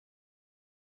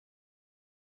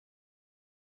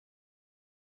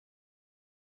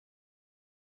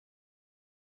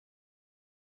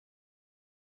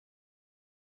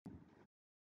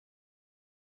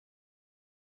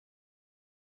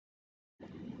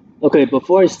Okay,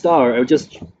 before I start, I'll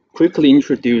just quickly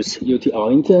introduce UT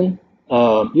Arlington.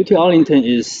 UT Arlington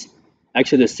is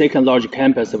actually the second largest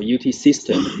campus of UT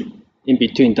system in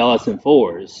between Dallas and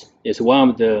Fort Worth. It's one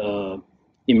of the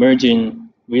emerging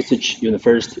research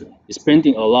university. It's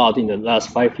spending a lot in the last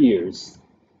 5 years.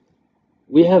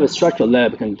 We have a structural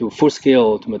lab that can do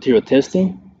full-scale to material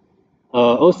testing.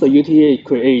 Also, UTA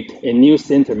create a new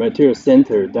center, material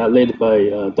center, that led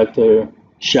by Dr.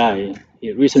 Shih.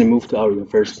 He recently moved to our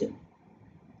university.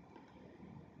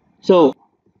 So,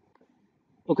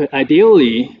 okay,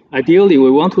 ideally,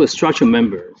 we want to structure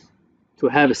members to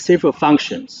have several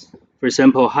functions. For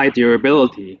example, high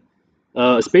durability,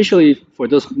 especially for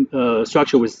those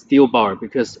structure with steel bar,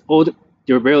 because all the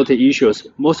durability issues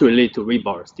mostly relate to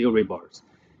rebars, steel rebars.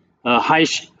 High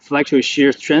flexural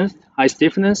shear strength, high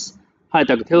stiffness, high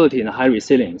ductility, and high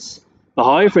resilience. But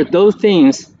however, those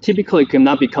things typically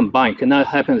cannot be combined, cannot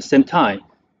happen at the same time.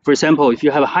 For example, if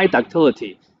you have a high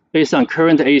ductility, based on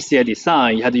current ACI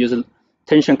design, you have to use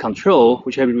tension control,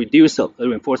 which have reduced the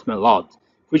reinforcement a lot,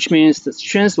 which means the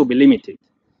strength will be limited.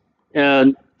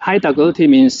 And high ductility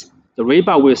means the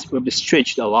rebar will be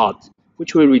stretched a lot,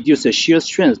 which will reduce the shear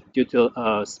strength due to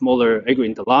a smaller aggregate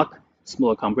interlock,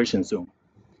 smaller compression zone.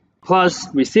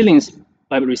 Plus resilience.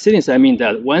 By resilience, I mean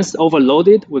that once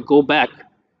overloaded, will go back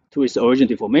to its original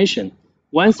deformation.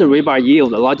 Once the rebar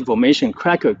yield a lot of deformation,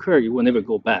 crack occur, it will never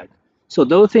go back. So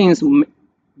those things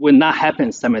will not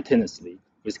happen simultaneously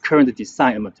with current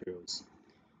design and materials.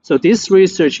 So this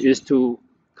research is to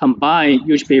combine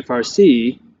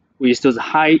UHP-FRC with those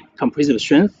high compressive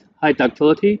strength, high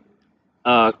ductility,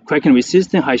 cracking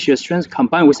resistant, high shear strength,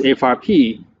 combined with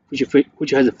FRP,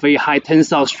 which has a very high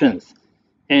tensile strength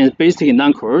and basically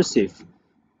non-corrosive,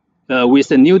 with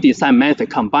the new design method,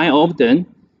 combine all of them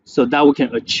so that we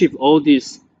can achieve all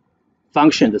these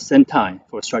functions at the same time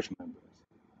for structure members.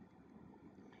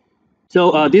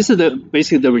 So this is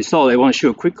basically the result I want to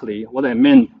show quickly, what I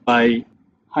meant by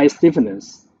high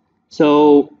stiffness.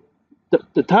 So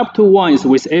the top two ones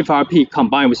with FRP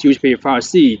combined with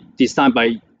UHP-FRC designed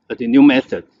by the new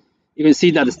method. You can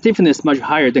see that the stiffness is much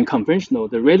higher than conventional.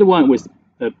 The red one with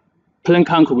plain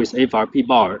concrete with FRP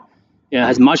bar, it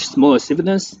has much smaller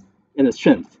stiffness and the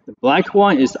strength. The black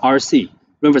one is RC,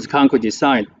 reinforced concrete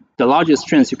design, the largest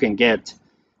strength you can get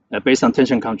based on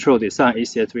tension control design,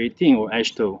 ACI 318 or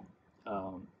ACTO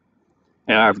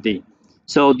RFD.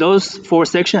 So those four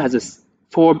sections has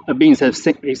four beams have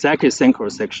exactly the same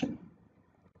cross section.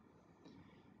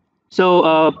 So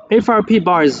FRP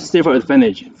bar is several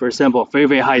advantage. For example, very,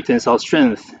 very high tensile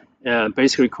strength,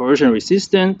 basically corrosion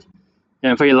resistant,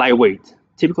 and very lightweight,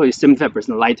 typically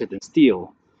 75% lighter than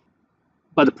steel.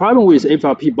 But the problem with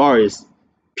FRP bar is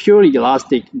purely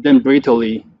elastic, then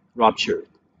brittly ruptured.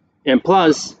 And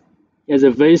plus, it has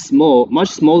a very small, much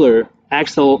smaller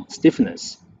axial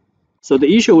stiffness. So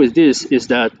the issue with this is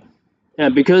that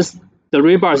because the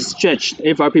rebar is stretched,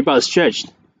 FRP bar is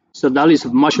stretched, so that leads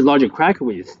to much larger crack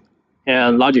width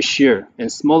and larger shear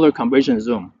and smaller compression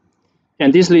zone.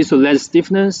 And this leads to less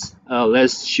stiffness,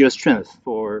 less shear strength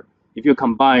for if you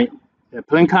combine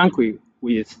plain concrete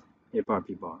with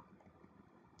FRP bar.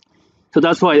 So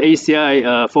that's why ACI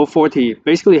 440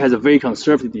 basically has a very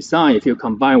conservative design if you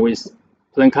combine with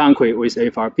plain concrete with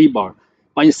FRP bar.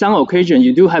 But in some occasion,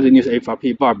 you do have to use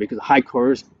FRP bar because of high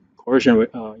corrosion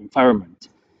environment.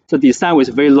 So design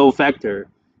with very low factor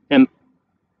and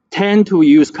tend to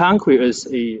use concrete as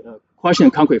a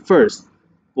crushing concrete first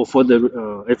before the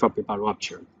FRP bar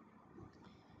rupture.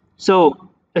 So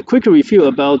a quick review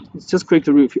about, just quick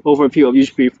overview of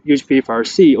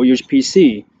UHP-FRC or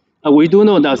UHPC. We do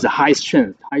know that's a high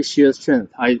strength, high shear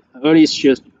strength, early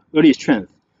strength.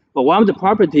 But one of the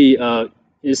property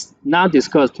is not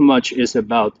discussed too much is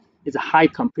about it's a high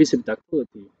compressive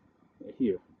ductility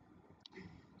here.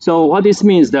 So what this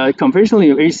means that conventionally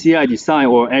ACI design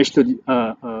or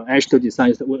ACTO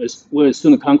design will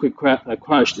assume the concrete crushed at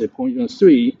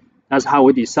 0.3. That's how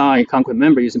we design concrete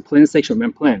member using plain section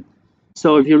member plan.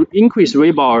 So if you increase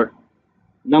rebar,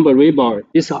 number of rebar,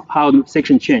 this is how the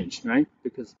section change, right?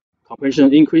 Because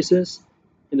compression increases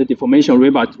and the deformation of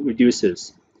rebar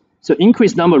reduces. So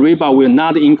increased number of rebar will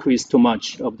not increase too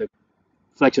much of the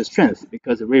flexure strength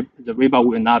because the rebar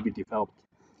will not be developed.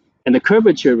 And the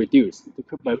curvature reduced.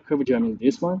 By curvature, I mean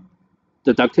this one.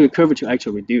 The ductility curvature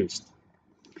actually reduced.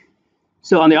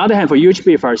 So on the other hand, for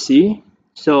UHP-FRC,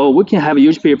 so we can have a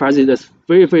UHP-FRC that's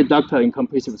very, very ductile in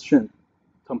compressive strength,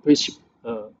 compressive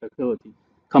ductility.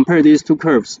 Compare these two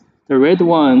curves. The red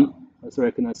one, sorry,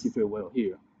 I cannot see very well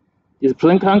here, is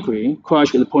plain concrete,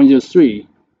 crushed at 0.03.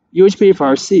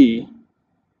 UHP-FRC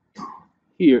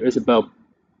here is about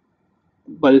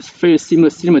but it's very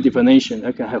similar deformation.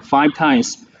 I can have 5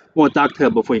 times more ductile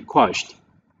before it crushed.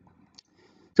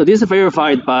 So this is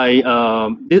verified by,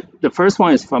 the first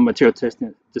one is from material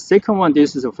testing. The second one,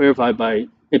 this is verified by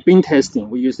a beam testing.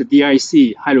 We use the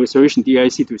DIC, high resolution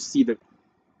DIC, to see the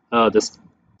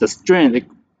strength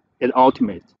at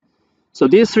ultimate. So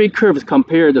these 3 curves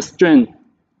compare the strength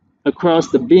across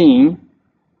the beam.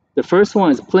 The first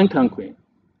one is plain concrete.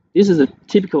 This is a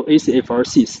typical ACI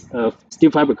FRC of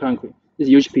steel fiber concrete. This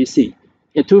is UHPC.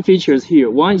 And 2 features here.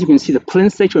 One is you can see the plain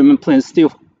section plane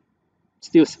still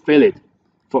valid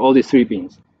for all these 3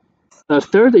 beams.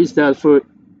 Third is that for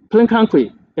plain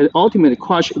concrete, at ultimate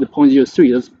crush at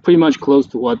 0.03, that's pretty much close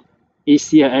to what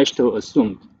ACI Ashto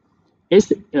assumed.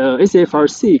 ACI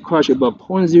FRC crush about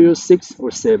 0.06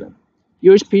 or 7.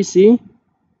 UHPC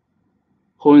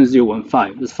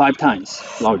 0.015. That's 5 times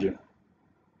larger.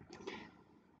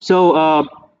 So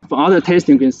for other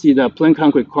testing, you can see that plain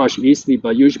concrete crush easily,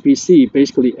 but UHPC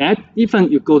basically, even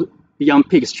you go beyond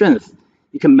peak strength,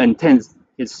 it can maintain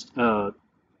its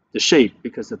the shape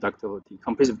because of ductility,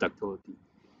 compressive ductility.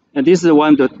 And this is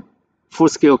one of the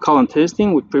full-scale column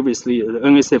testing, which previously the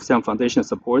NSF Foundation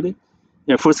supported.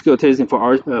 And full-scale testing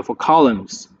for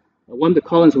columns. One of the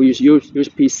columns we use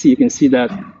UHPC, you can see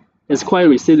that it's quite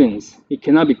resilient. It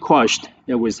cannot be crushed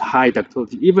with high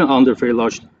ductility, even under very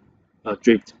large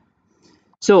drift.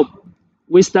 So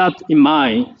with that in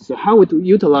mind, so how would we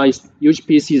utilize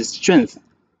UHPC's strength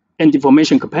and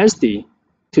deformation capacity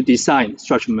to design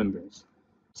structural membranes?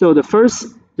 So the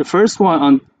first one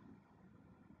on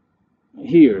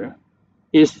here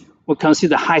is we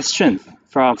consider high strength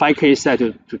from 5 KSI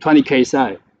to 20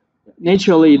 KSI.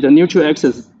 Naturally, the neutral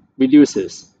axis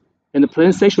reduces, and the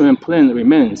plane section and plane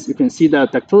remains. You can see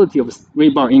that ductility of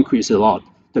rebar increases a lot.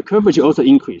 The curvature also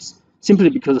increases simply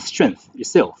because of strength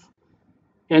itself.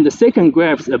 And the second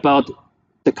graph is about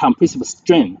the compressive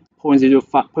strength,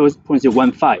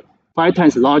 0.015, 5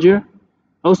 times larger,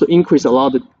 also increase a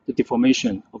lot of the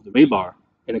deformation of the rebar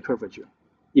and the curvature.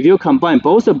 If you combine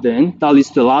both of them, that leads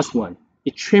to the last one,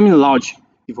 extremely large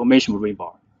deformation of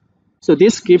rebar. So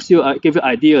this gives you an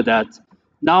idea that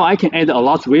now I can add a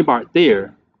lot of rebar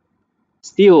there,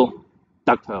 still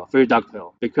ductile, very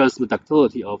ductile, because of the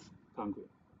ductility of concrete.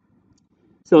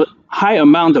 So high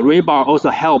amount of rebar also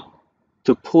help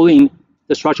to pulling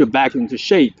the structure back into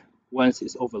shape once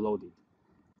it's overloaded.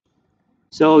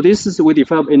 So this is, we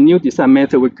developed a new design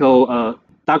method we call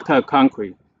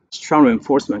Ductile-Concrete Strong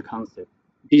Reinforcement concept,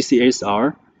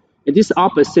 DCSR. And this is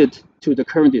opposite to the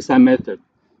current design method.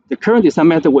 The current design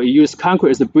method will use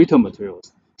concrete as the brittle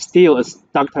materials, steel as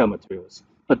ductile materials.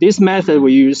 But this method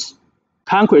we use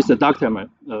concrete as the ductile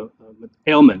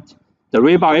element. The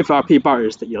rebar FRP bar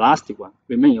is the elastic one,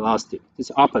 remain elastic.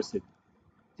 It's opposite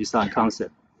design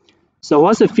concept. So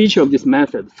what's the feature of this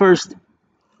method? First,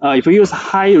 if we use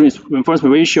high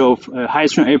reinforcement ratio of high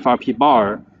strength FRP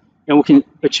bar, and we can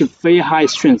achieve very high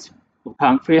strength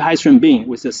beam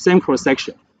with the same cross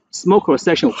section. Small cross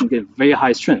section, we can get very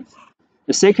high strength.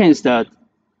 The second is that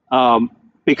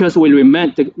because the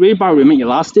rebar remain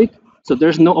elastic, so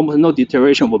there's almost no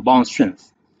deterioration of bond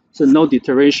strength. So no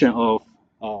deterioration of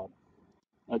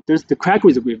the crack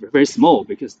will be very small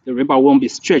because the rebar won't be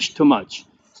stretched too much.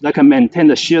 So that can maintain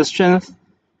the shear strength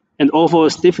and overall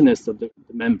stiffness of the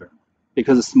member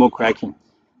because of small cracking.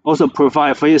 Also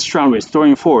provide very strong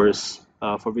restoring force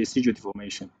for residual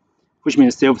deformation, which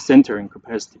means self-centering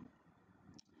capacity.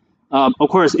 Of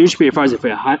course, UHP-FRC is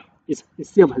very high. It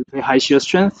still has very high shear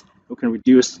strength. We can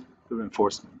reduce the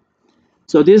reinforcement.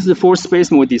 So this is the 4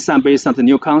 spacemen we designed based on the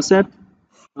new concept.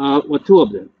 Well, 2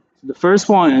 of them. The first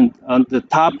one on the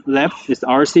top left is the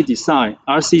RC design,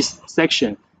 RC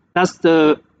section. That's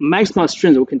the maximum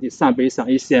strength we can design based on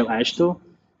ACI Ashto,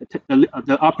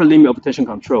 the upper limit of tension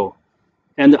control.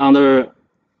 And on the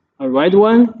right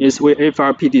one is with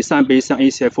FRP design based on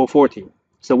ACI 440.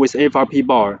 So with FRP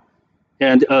bar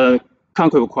and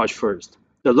concrete will crush first.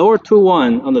 The lower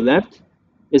 2-1 on the left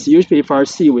is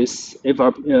UHP-FRC with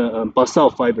FRP,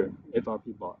 basalt fiber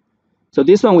FRP bar. So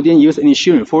this one we didn't use any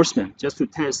shear reinforcement just to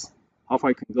test how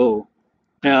far it can go.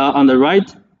 On the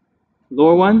right,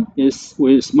 lower one is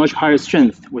with much higher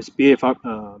strength with BFRP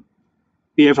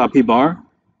bar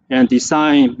and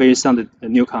design based on the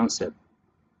new concept.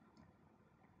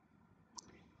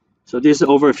 So this is an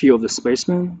overview of the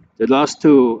spacemen. The last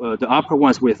 2, the upper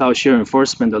ones without shear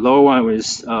reinforcement, the lower one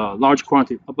with large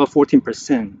quantity, about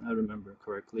 14%, I remember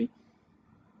correctly,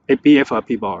 a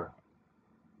BFRP bar.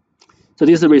 So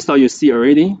this is the result you see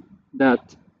already, that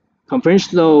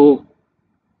conventional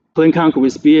plain concrete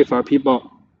with BFRP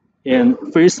bar and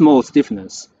very small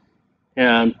stiffness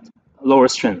and lower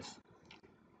strength.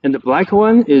 And the black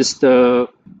one is the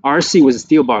RC with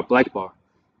steel bar, black bar.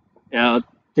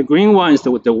 The green one is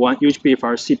the one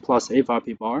UHP-FRC plus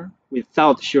FRP bar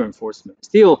without shear reinforcement.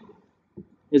 Still,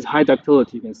 is high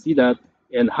ductility. You can see that,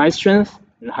 and high strength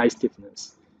and high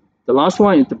stiffness. The last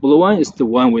one, the blue one, is the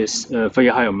one with very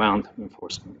high amount of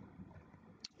reinforcement.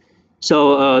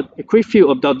 So a quick view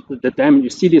of the damage. You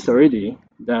see this already.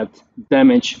 That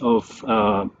damage of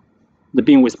the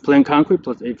beam with plain concrete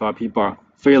plus FRP bar,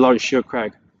 very large shear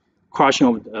crack,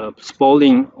 crushing of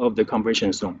spalling of the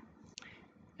compression zone.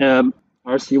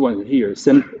 RC1 here,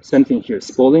 same thing here,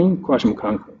 spalling, crushing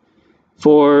concrete.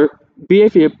 For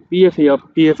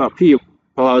BFRP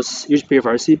plus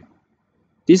UHP-FRC,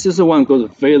 this is the one goes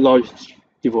very large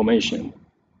deformation.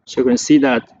 So you can see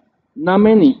that not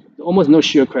many, almost no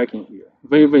shear cracking here,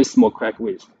 very, very small crack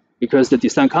width, because the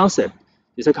design concept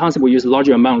will use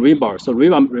larger amount rebar, so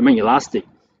rebar remain elastic,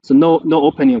 so no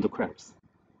opening of the cracks.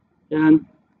 And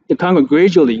the concrete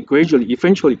gradually,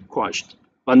 eventually crushed,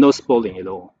 but no spalling at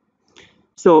all.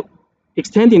 So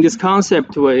extending this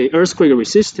concept to a earthquake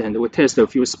resistant, we test a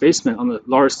few specimens on the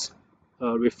large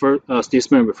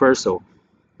specimen reversal.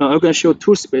 Now I'm going to show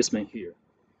two specimens here.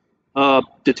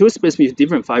 The two specimens use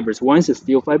different fibers. One is the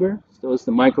steel fiber, so it's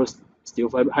the micro steel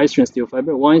fiber, high strength steel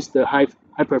fiber. One is the high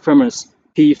performance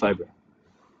PE fiber.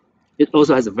 It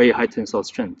also has a very high tensile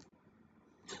strength.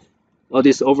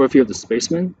 This overview of the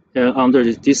specimen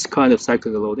under this kind of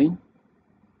cyclical loading.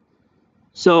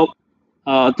 So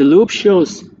the loop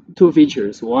shows two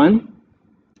features. One,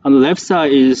 on the left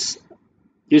side is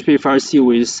UHP-FRC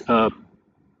with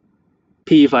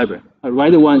PE fiber.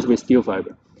 Right one is with steel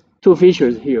fiber. Two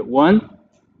features here. One,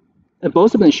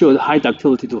 both of them show high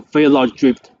ductility to very large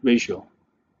drift ratio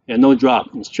and no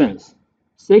drop in strength.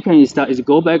 Second is that it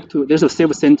go back to, there's a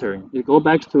self-centering. It go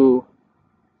back to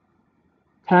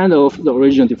kind of the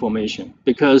original deformation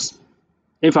because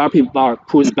FRP bar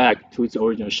pulls back to its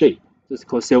original shape. This is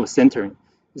called self-centering.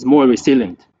 It's more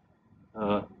resilient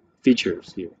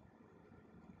features here.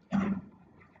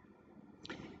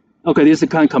 Okay, this is a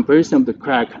kind of comparison of the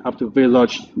crack up to very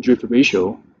large drift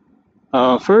ratio.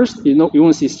 First, you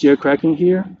won't see shear cracking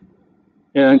here,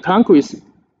 and concrete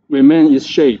remain its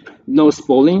shape, no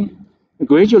spalling,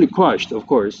 gradually crushed, of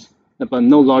course, but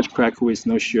no large crack with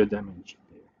no shear damage.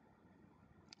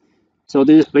 So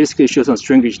this basically shows some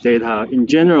shrinkage data. In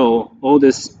general, all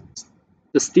this,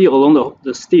 the steel along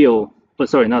the steel, but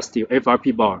sorry, not steel,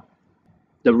 FRP bar,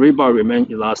 the rebar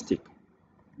remain elastic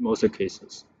in most of the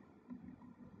cases.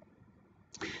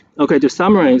 Okay, to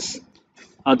summarize,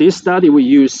 this study we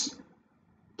use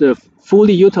the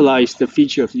fully utilize the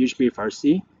feature of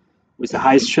UHP-FRC with a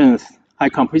high strength, high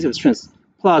compressive strength,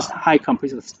 plus high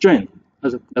compressive strength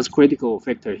as a critical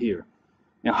factor here.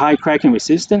 And high cracking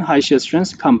resistance, high shear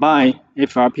strength, combine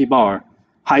FRP bar,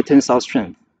 high tensile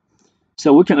strength.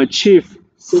 So we can achieve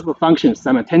several functions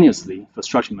simultaneously for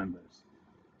structural members.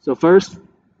 So first,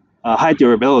 high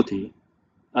durability.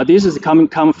 This is coming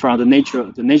from the nature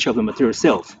of the material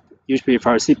itself,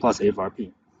 UHP-FRC plus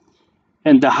FRP.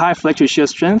 And the high flexural shear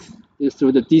strength is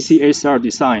through the DCSR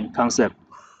design concept.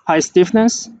 High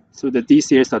stiffness through the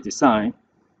DCSR design,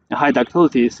 and high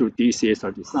ductility through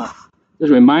DCSR design.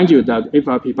 Just remind you that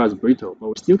FRP bar is brittle, but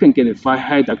we still can get a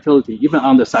high ductility even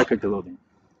under cyclical loading.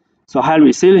 So high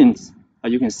resilience,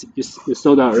 you can see, you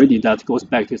saw that already, that goes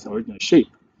back to its original shape.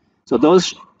 So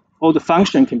all the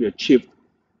function can be achieved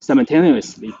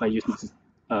simultaneously by using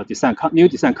this new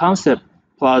design concept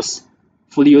plus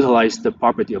fully utilize the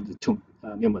property of the two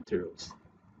new materials.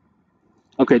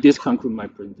 Okay, this concludes my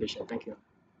presentation. Thank you.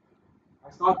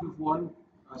 I start with one.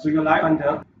 So you rely on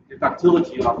the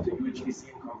ductility of the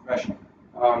UHPC in compression.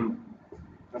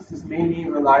 Does this mainly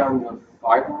rely on the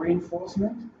fiber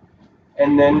reinforcement?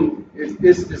 And then, if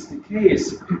this is the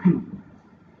case,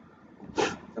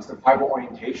 does the fiber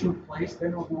orientation plays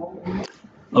then a role in it?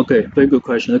 Okay, very good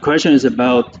question. The question is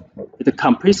about the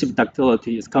compressive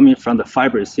ductility is coming from the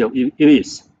fiber itself. It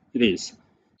is.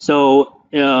 So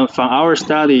from our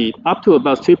study, up to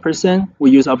about 3%,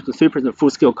 we use up to 3%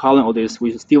 full-scale column of this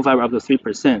with steel fiber up to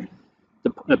 3%.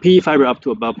 The PE fiber up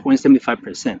to about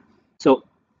 0.75%. So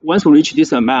once we reach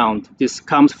this amount, this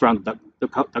comes from the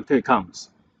ductility comes.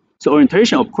 So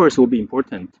orientation, of course, will be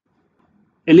important.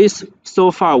 At least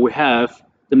so far, we have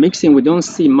the mixing. We don't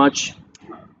see much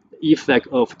effect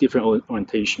of different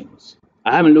orientations.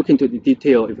 I haven't looked into the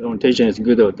detail if orientation is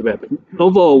good or bad, but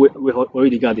overall, we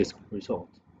already got this result.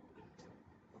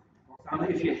 For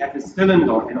example, if you have a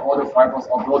cylinder and all the fibers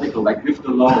are vertical, like with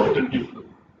the load,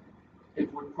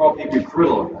 it would probably be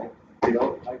brittle, right? You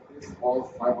know, like this, all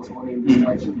fibers only in this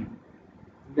direction.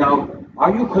 Now,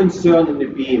 are you concerned in the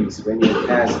beams when you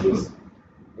pass this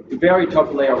the very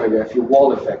top layer where you have your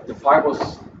wall effect, the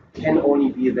fibers can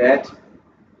only be that.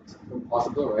 It's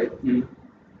impossible, right? The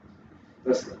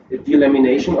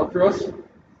delamination occurs.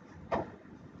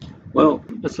 Well,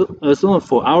 as long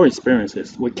for our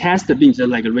experiences, we cast the beams just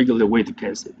like a regular way to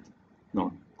cast it,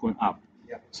 no, going up.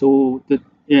 Yeah. So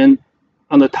and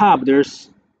on the top there's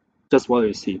just what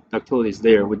you see. Ductility is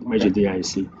there with major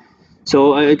DIC.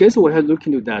 So I guess we have to look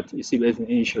into that. You see, there's an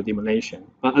initial demolition.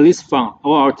 But at least from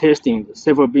all our testing,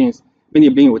 several beams, many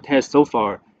beams we test so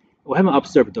far, we haven't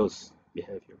observed those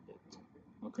behavior yet.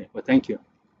 Okay, well, thank you.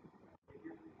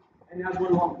 And that's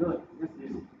one more good.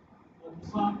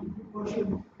 Some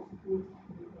question with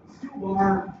steel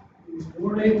bar, there's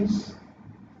warnings,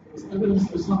 there's evidence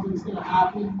that something's going to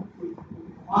happen. With the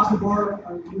composite bar,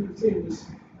 you're seeing this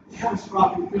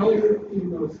catastrophic failure, even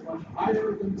though it's much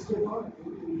higher than the steel bar.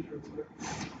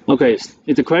 Okay,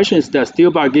 the question is, does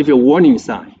steel bar give you a warning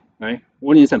sign, right?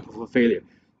 Warning sign for failure.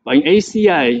 But in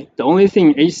ACI, the only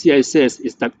thing ACI says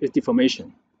is that it's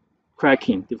deformation,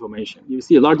 cracking, deformation. You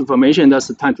see a large deformation, that's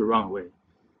the time to run away.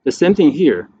 The same thing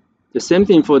here. The same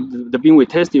thing for the beam we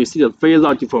tested, you see the very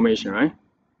large deformation, right?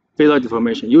 Very large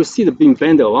deformation. You see the beam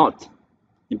bend a lot.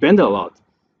 It bend a lot.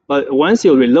 But once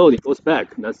you reload, it goes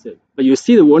back, that's it. But you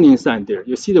see the warning sign there.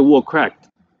 You see the wall cracked.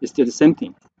 It's still the same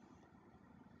thing.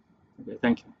 Okay,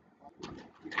 thank you.